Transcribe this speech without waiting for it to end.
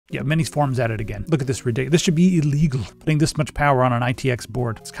Yeah, Minisforum's at it again. Look at this ridiculous. This should be illegal, putting this much power on an ITX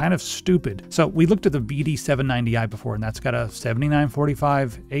board. It's kind of stupid. So we looked at the BD790i before, and that's got a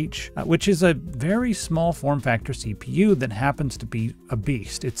 7945H, which is a very small form factor CPU that happens to be a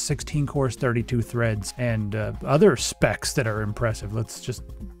beast. It's 16 cores, 32 threads, and other specs that are impressive. Let's just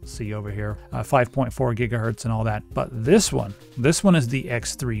see over here, 5.4 gigahertz and all that. But this one is the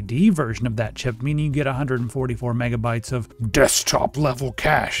X3D version of that chip, meaning you get 144 megabytes of desktop level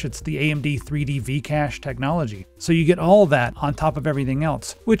cache. It's the AMD 3D V-cache technology. So you get all that on top of everything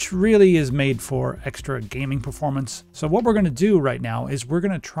else, which really is made for extra gaming performance. So what we're going to do right now is we're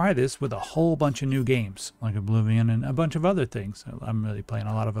going to try this with a whole bunch of new games, like Oblivion and a bunch of other things. I'm really playing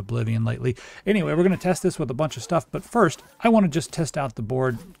a lot of Oblivion lately. Anyway, we're going to test this with a bunch of stuff, but first, I want to just test out the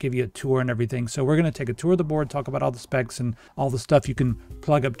board, give you a tour and everything. So we're going to take a tour of the board, talk about all the specs and all the stuff you can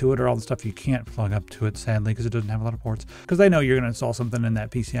plug up to it or all the stuff you can't plug up to it, sadly, because it doesn't have a lot of ports. Because I know you're going to install something in that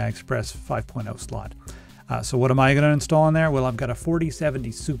PCI Express 5.0 slot. So what am I going to install in there? Well, I've got a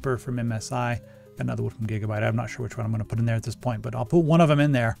 4070 Super from MSI, another one from Gigabyte. I'm not sure which one I'm going to put in there at this point, but I'll put one of them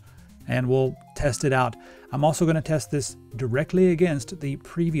in there and we'll test it out. I'm also going to test this directly against the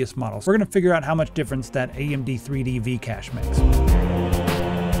previous models. We're going to figure out how much difference that AMD 3D V-cache makes.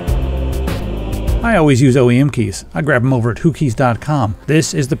 I always use OEM keys. I grab them over at whokeys.com.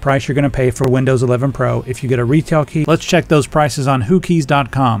 This is the price you're going to pay for Windows 11 Pro if you get a retail key. Let's check those prices on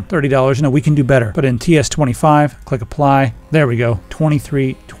whokeys.com. $30. No, we can do better. Put in TS25, click apply. There we go,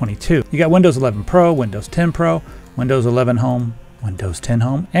 $23.22. You got Windows 11 Pro, Windows 10 Pro, Windows 11 Home, Windows 10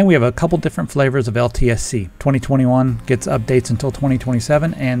 Home, and we have a couple different flavors of LTSC. 2021 gets updates until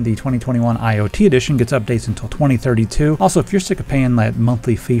 2027, and the 2021 IoT edition gets updates until 2032. Also, if you're sick of paying that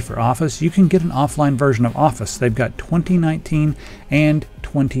monthly fee for Office, you can get an offline version of Office. They've got 2019 and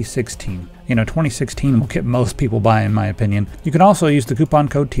 2016. You know, 2016 will get most people by, in my opinion. You can also use the coupon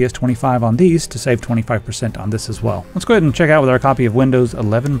code TS25 on these to save 25% on this as well. Let's go ahead and check out with our copy of Windows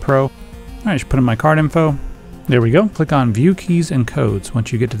 11 Pro. All right, just put in my card info. There we go. Click on View Keys and Codes.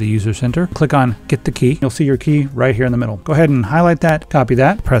 Once you get to the User Center, click on Get the Key. You'll see your key right here in the middle. Go ahead and highlight that, copy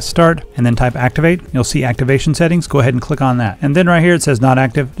that, press Start, and then type Activate. You'll see Activation Settings. Go ahead and click on that. And then right here it says Not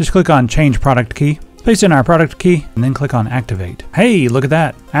Active. Just click on Change Product Key. Paste in our product key and then click on Activate. Hey, look at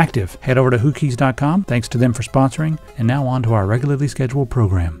that, active. Head over to whokeys.com. Thanks to them for sponsoring. And now on to our regularly scheduled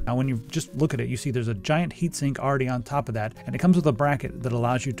program. Now when you just look at it, you see there's a giant heatsink already on top of that, and it comes with a bracket that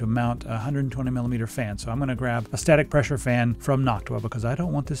allows you to mount a 120mm fan. So I'm going to grab a static pressure fan from Noctua because I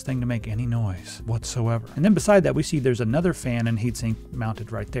don't want this thing to make any noise whatsoever. And then beside that, we see there's another fan and heatsink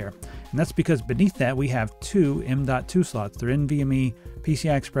mounted right there. And that's because beneath that we have two M.2 slots. They're NVMe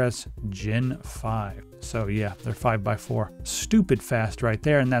PCI Express Gen 5. So yeah, they're 5x4. Stupid fast right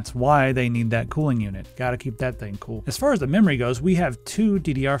there, and that's why they need that cooling unit. Gotta keep that thing cool. As far as the memory goes, we have two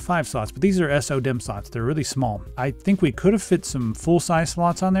DDR5 slots, but these are SODIMM slots. They're really small. I think we could have fit some full-size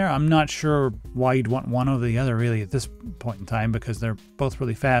slots on there. I'm not sure why you'd want one over the other really at this point in time because they're both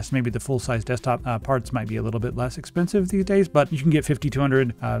really fast. Maybe the full-size desktop parts might be a little bit less expensive these days, but you can get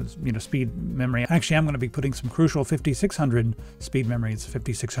 5200 speed memory. Actually, I'm going to be putting some crucial 5600 speed memory. It's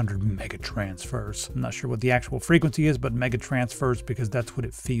 5600 mega transfers. I'm not sure what the actual frequency is, but mega transfers because that's what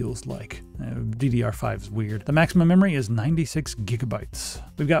it feels like. DDR5 is weird. The maximum memory is 96 gigabytes.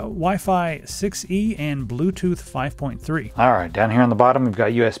 We've got Wi-Fi 6E and Bluetooth 5.3. All right, down here on the bottom, we've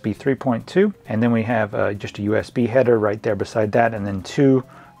got USB 3.2, and then we have just a USB header right there beside that, and then two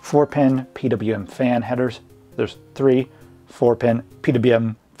 4-pin PWM fan headers. There's three 4-pin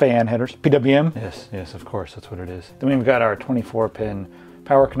PWM fan headers. PWM? Yes, of course, that's what it is. Then we've got our 24-pin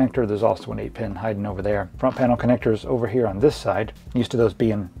power connector. There's also an 8-pin hiding over there. Front panel connectors over here on this side. Used to those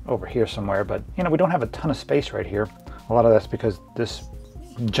being over here somewhere, but you know, we don't have a ton of space right here. A lot of that's because this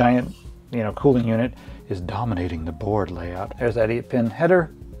giant, cooling unit is dominating the board layout. There's that 8-pin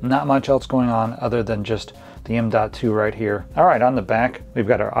header. Not much else going on other than just the M.2 right here. All right, on the back, we've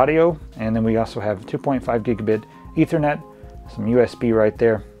got our audio, and then we also have 2.5 gigabit Ethernet, some USB right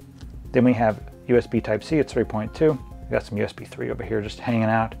there. Then we have USB Type-C, it's 3.2. We got some USB 3 over here just hanging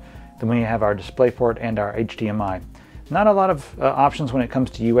out. Then we have our DisplayPort and our HDMI. Not a lot of options when it comes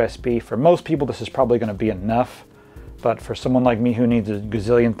to USB. For most people, this is probably going to be enough. But for someone like me who needs a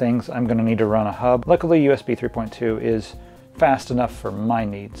gazillion things, I'm going to need to run a hub. Luckily, USB 3.2 is fast enough for my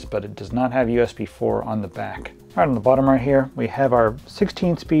needs, but it does not have USB 4 on the back. All right, on the bottom right here, we have our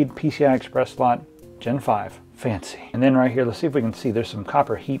 16-speed PCI Express slot, Gen 5. Fancy. And then right here, let's see if we can see, there's some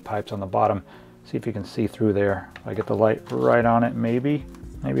copper heat pipes on the bottom. See if you can see through there. If I get the light right on it, maybe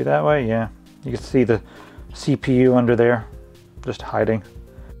that way, yeah. You can see the CPU under there, just hiding.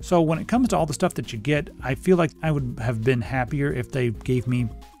 So when it comes to all the stuff that you get, I feel like I would have been happier if they gave me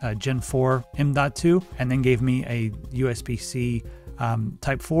Gen 4 M.2, and then gave me a USB-C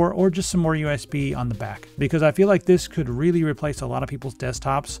Type 4 or just some more USB on the back, because I feel like this could really replace a lot of people's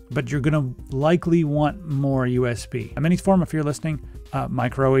desktops, but you're going to likely want more USB. Minisforum, if you're listening,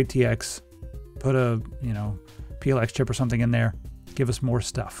 micro ATX, put a PLX chip or something in there, give us more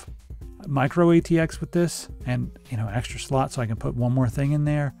stuff. Micro ATX with this, and an extra slot so I can put one more thing in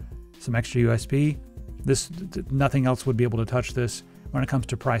there, some extra USB. Nothing else would be able to touch this when it comes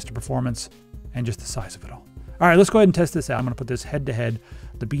to price to performance and just the size of it all. All right, let's go ahead and test this out. I'm going to put this head to head,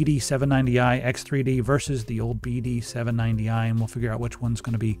 the BD790iX3D versus the old BD790i, and we'll figure out which one's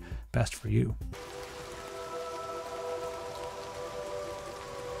going to be best for you.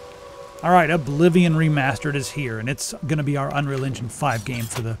 All right, Oblivion Remastered is here, and it's going to be our Unreal Engine 5 game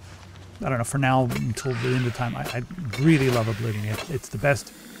for the, I don't know, for now until the end of time. I really love Oblivion. It's the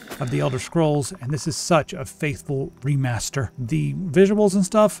best of the Elder Scrolls, and this is such a faithful remaster. The visuals and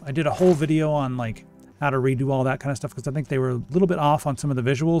stuff, I did a whole video on like how to redo all that kind of stuff, because I think they were a little bit off on some of the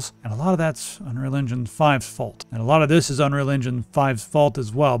visuals, and a lot of that's Unreal Engine 5's fault. And a lot of this is Unreal Engine 5's fault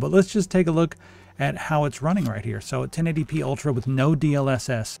as well, but let's just take a look at how it's running right here. So at 1080p Ultra with no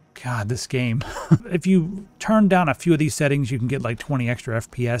DLSS. God, this game. If you turn down a few of these settings, you can get like 20 extra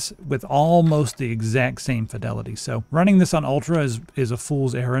FPS with almost the exact same fidelity. So running this on Ultra is a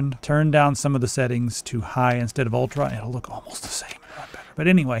fool's errand. Turn down some of the settings to high instead of Ultra, and it'll look almost the same and run better. But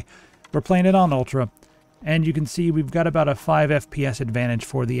anyway, we're playing it on Ultra, and you can see we've got about a 5 FPS advantage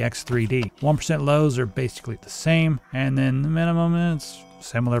for the X3D. 1% lows are basically the same, and then the minimum is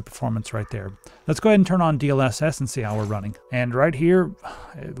similar performance right there. Let's go ahead and turn on DLSS and see how we're running. And right here,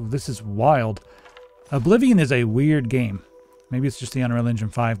 this is wild. Oblivion is a weird game. Maybe it's just the Unreal Engine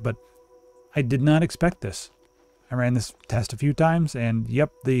 5, but I did not expect this. I ran this test a few times, and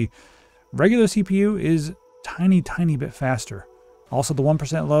yep, the regular CPU is tiny bit faster. Also the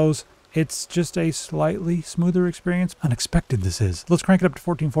 1% lows, it's just a slightly smoother experience. Unexpected this is. Let's crank it up to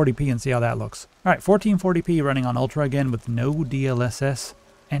 1440p and see how that looks. All right, 1440p running on Ultra again with no DLSS.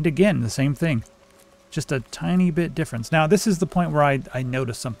 And again, the same thing. Just a tiny bit difference. Now, this is the point where I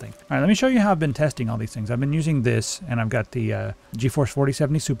noticed something. All right, let me show you how I've been testing all these things. I've been using this, and I've got the GeForce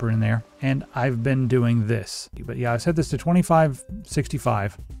 4070 Super in there, and I've been doing this. But yeah, I set this to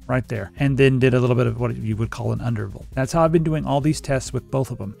 2565 right there, and then did a little bit of what you would call an undervolt. That's how I've been doing all these tests with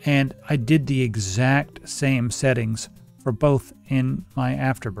both of them. And I did the exact same settings for both in my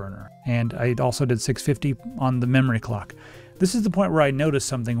Afterburner. And I also did 650 on the memory clock. This is the point where I noticed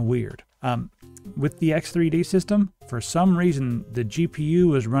something weird. With the X3D system, for some reason, the GPU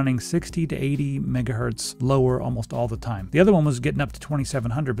was running 60 to 80 megahertz lower almost all the time. The other one was getting up to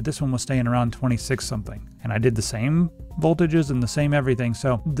 2700, but this one was staying around 26 something. And I did the same voltages and the same everything.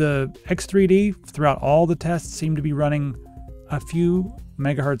 So the X3D, throughout all the tests, seemed to be running a few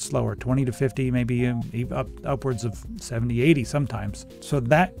megahertz slower, 20 to 50, maybe upwards of 70, 80 sometimes. So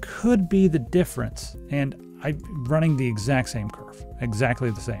that could be the difference. And I'm running the exact same curve, exactly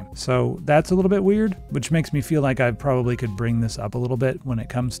the same. So that's a little bit weird, which makes me feel like I probably could bring this up a little bit when it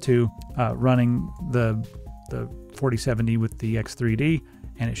comes to running the 4070 with the X3D,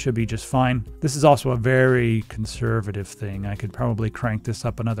 and it should be just fine. This is also a very conservative thing. I could probably crank this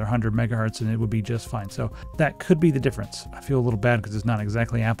up another 100 megahertz and it would be just fine. So that could be the difference. I feel a little bad because it's not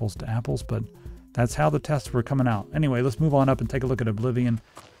exactly apples to apples, but that's how the tests were coming out. Anyway, let's move on up and take a look at Oblivion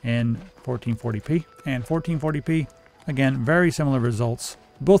in 1440p. And 1440p, again, very similar results.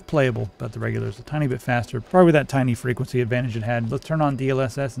 Both playable, but the regular is a tiny bit faster. Probably that tiny frequency advantage it had. Let's turn on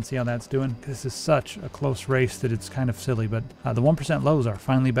DLSS and see how that's doing. This is such a close race that it's kind of silly, but the 1% lows are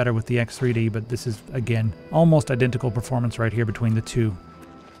finally better with the X3D, but this is, again, almost identical performance right here between the two.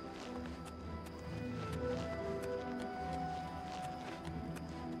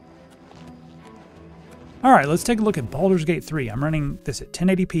 All right, let's take a look at Baldur's Gate 3. I'm running this at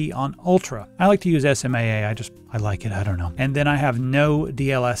 1080p on Ultra. I like to use SMAA, I like it, I don't know. And then I have no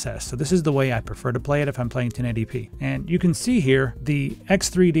DLSS, so this is the way I prefer to play it if I'm playing 1080p. And you can see here, the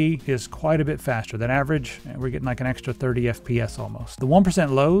X3D is quite a bit faster. That average, we're getting like an extra 30 FPS almost. The 1%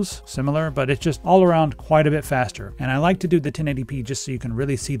 lows, similar, but it's just all around quite a bit faster. And I like to do the 1080p just so you can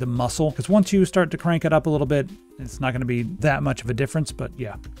really see the muscle, because once you start to crank it up a little bit, it's not gonna be that much of a difference, but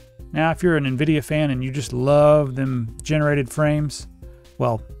yeah. Now, if you're an NVIDIA fan and you just love them generated frames,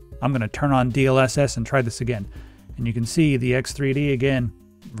 well, I'm going to turn on DLSS and try this again. And you can see the X3D, again,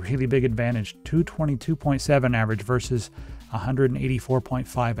 really big advantage. 222.7 average versus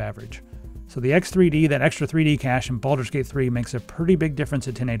 184.5 average. So the X3D, that extra 3D cache in Baldur's Gate 3 makes a pretty big difference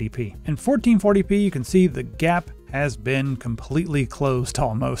at 1080p. In 1440p, you can see the gap has been completely closed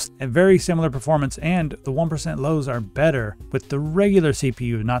almost. A very similar performance, and the 1% lows are better with the regular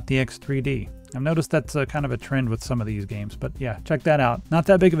CPU, not the X3D. I've noticed that's kind of a trend with some of these games, but yeah, check that out. Not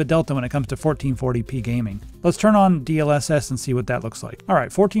that big of a delta when it comes to 1440p gaming. Let's turn on DLSS and see what that looks like. All right,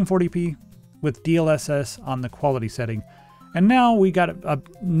 1440p with DLSS on the quality setting. And now we got a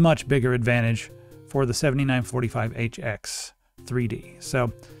much bigger advantage for the 7945HX 3D.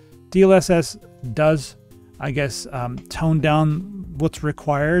 So DLSS does, I guess, tone down what's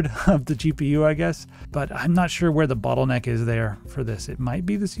required of the GPU, I guess. But I'm not sure where the bottleneck is there for this. It might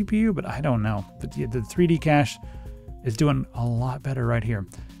be the CPU, but I don't know. But the 3D cache is doing a lot better right here.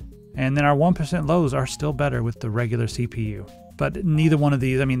 And then our 1% lows are still better with the regular CPU. But neither one of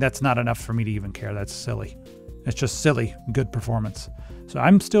these, I mean, that's not enough for me to even care. That's silly. It's just silly good performance. So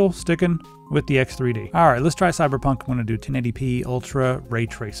I'm still sticking with the X3D. All right, let's try Cyberpunk. I'm gonna do 1080p Ultra Ray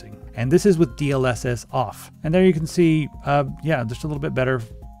Tracing. And this is with DLSS off. And there you can see, yeah, just a little bit better,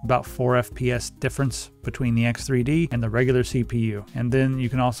 about 4 FPS difference between the X3D and the regular CPU. And then you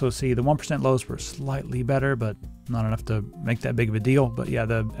can also see the 1% lows were slightly better, but not enough to make that big of a deal. But yeah,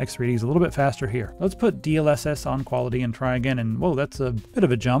 the X3D is a little bit faster here. Let's put DLSS on quality and try again. And whoa, that's a bit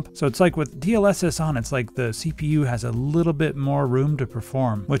of a jump. So it's like with DLSS on, it's like the CPU has a little bit more room to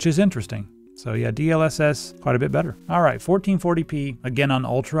perform, which is interesting. So yeah, DLSS, quite a bit better. All right, 1440p, again on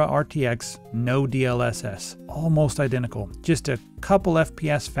Ultra RTX, no DLSS. Almost identical. Just a couple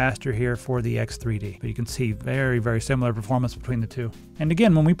FPS faster here for the X3D. But you can see very, very similar performance between the two. And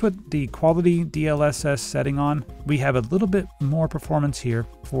again, when we put the quality DLSS setting on, we have a little bit more performance here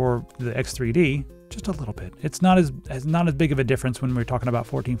for the X3D. Just a little bit. It's not as big of a difference when we're talking about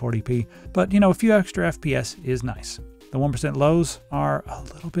 1440p, but you know, a few extra FPS is nice. The 1% lows are a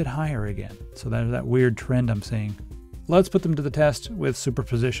little bit higher again. So there's that weird trend I'm seeing. Let's put them to the test with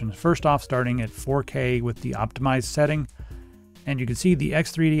superposition. First off, starting at 4K with the optimized setting. And you can see the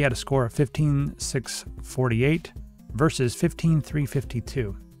X3D had a score of 15648 versus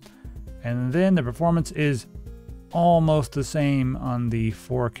 15352. And then the performance is almost the same on the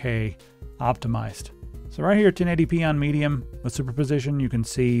 4K optimized. So right here, 1080p on medium with superposition, you can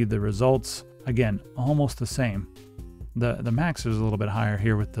see the results. Again, almost the same. The max is a little bit higher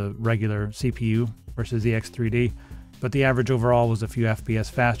here with the regular CPU versus the X3D, but the average overall was a few FPS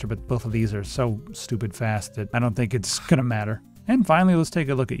faster, but both of these are so stupid fast that I don't think it's gonna matter. And finally, let's take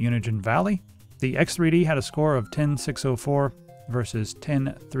a look at Unigine Valley. The X3D had a score of 10604 versus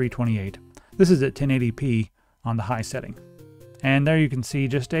 10328. This is at 1080p on the high setting. And there you can see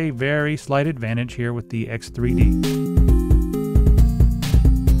just a very slight advantage here with the X3D.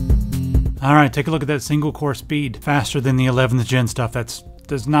 All right, take a look at that single core speed, faster than the 11th gen stuff.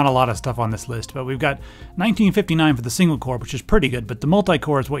 There's not a lot of stuff on this list, but we've got 1959 for the single core, which is pretty good, but the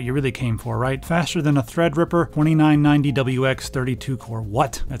multi-core is what you really came for, right? Faster than a Threadripper 2990WX 32 core.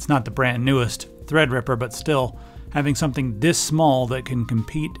 What? That's not the brand newest Threadripper, but still, having something this small that can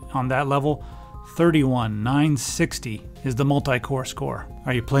compete on that level, 31960 is the multi-core score.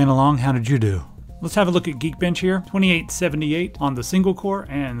 Are you playing along? How did you do? Let's have a look at Geekbench here. 2878 on the single core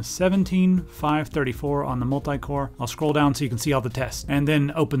and 17534 on the multi-core. I'll scroll down so you can see all the tests. And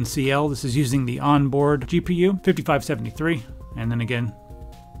then OpenCL, this is using the onboard GPU, 5573. And then again,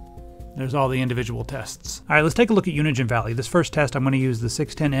 there's all the individual tests. All right, let's take a look at Unigine Valley. This first test, I'm going to use the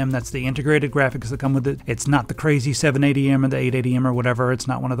 610M. That's the integrated graphics that come with it. It's not the crazy 780M or the 880M or whatever. It's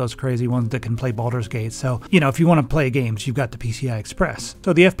not one of those crazy ones that can play Baldur's Gate. So, you know, if you want to play games, you've got the PCI Express.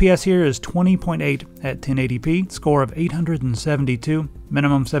 So the FPS here is 20.8 at 1080p, score of 872,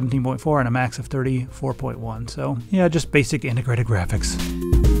 minimum 17.4, and a max of 34.1. So yeah, just basic integrated graphics.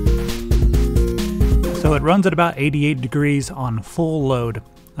 So it runs at about 88 degrees on full load.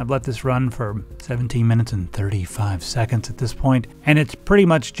 I've let this run for 17 minutes and 35 seconds at this point, and it's pretty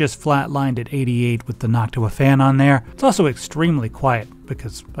much just flatlined at 88 with the Noctua fan on there. It's also extremely quiet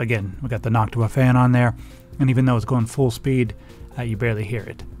because, again, we got the Noctua fan on there, and even though it's going full speed, you barely hear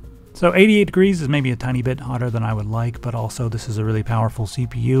it. So 88 degrees is maybe a tiny bit hotter than I would like, but also this is a really powerful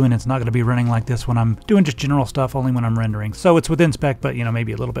CPU, and it's not going to be running like this when I'm doing just general stuff, only when I'm rendering. So it's within spec, but you know,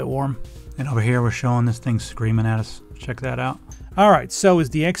 maybe a little bit warm. And over here we're showing this thing screaming at us. Check that out. All right, so is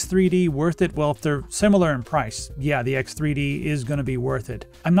the X3D worth it? Well, if they're similar in price, yeah, the X3D is going to be worth it.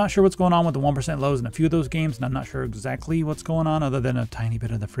 I'm not sure what's going on with the 1% lows in a few of those games, and I'm not sure exactly what's going on other than a tiny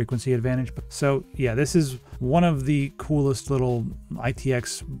bit of the frequency advantage. So yeah, this is one of the coolest little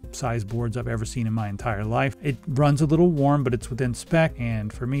ITX size boards I've ever seen in my entire life. It runs a little warm, but it's within spec,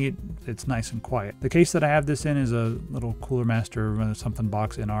 and for me, it's nice and quiet. The case that I have this in is a little Cooler Master something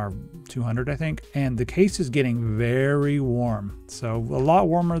box NR200, I think, and the case is getting very warm. So a lot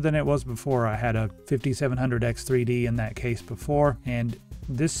warmer than it was before. I had a 5700 X3D in that case before, and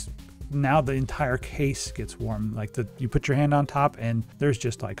this, now the entire case gets warm. Like you put your hand on top and there's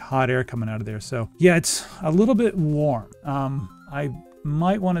just like hot air coming out of there. So yeah, it's a little bit warm. I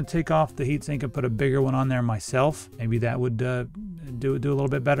might want to take off the heatsink and put a bigger one on there myself. Maybe that would do a little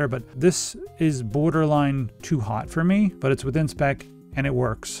bit better, but this is borderline too hot for me, but it's within spec and it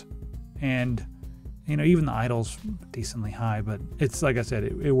works. And you know, even the idle's decently high, but it's like I said,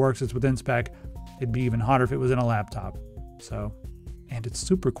 it works. It's within spec. It'd be even hotter if it was in a laptop. So, and it's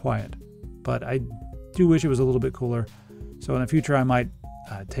super quiet, but I do wish it was a little bit cooler. So in the future, I might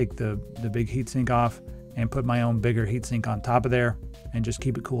take the big heatsink off and put my own bigger heatsink on top of there and just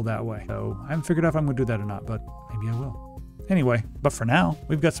keep it cool that way. So I haven't figured out if I'm gonna do that or not, but maybe I will. Anyway, but for now,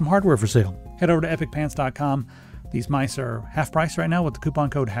 we've got some hardware for sale. Head over to epicpants.com. These mice are half price right now with the coupon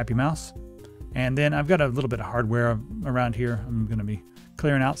code HAPPYMOUSE. And then I've got a little bit of hardware around here I'm going to be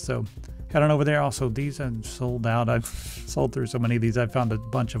clearing out, so head on over there. Also, these I've sold out. I've sold through so many of these. I found a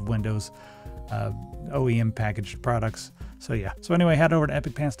bunch of Windows OEM packaged products. So yeah. So anyway, head over to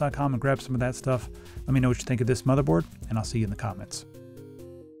epicpants.com and grab some of that stuff. Let me know what you think of this motherboard, and I'll see you in the comments.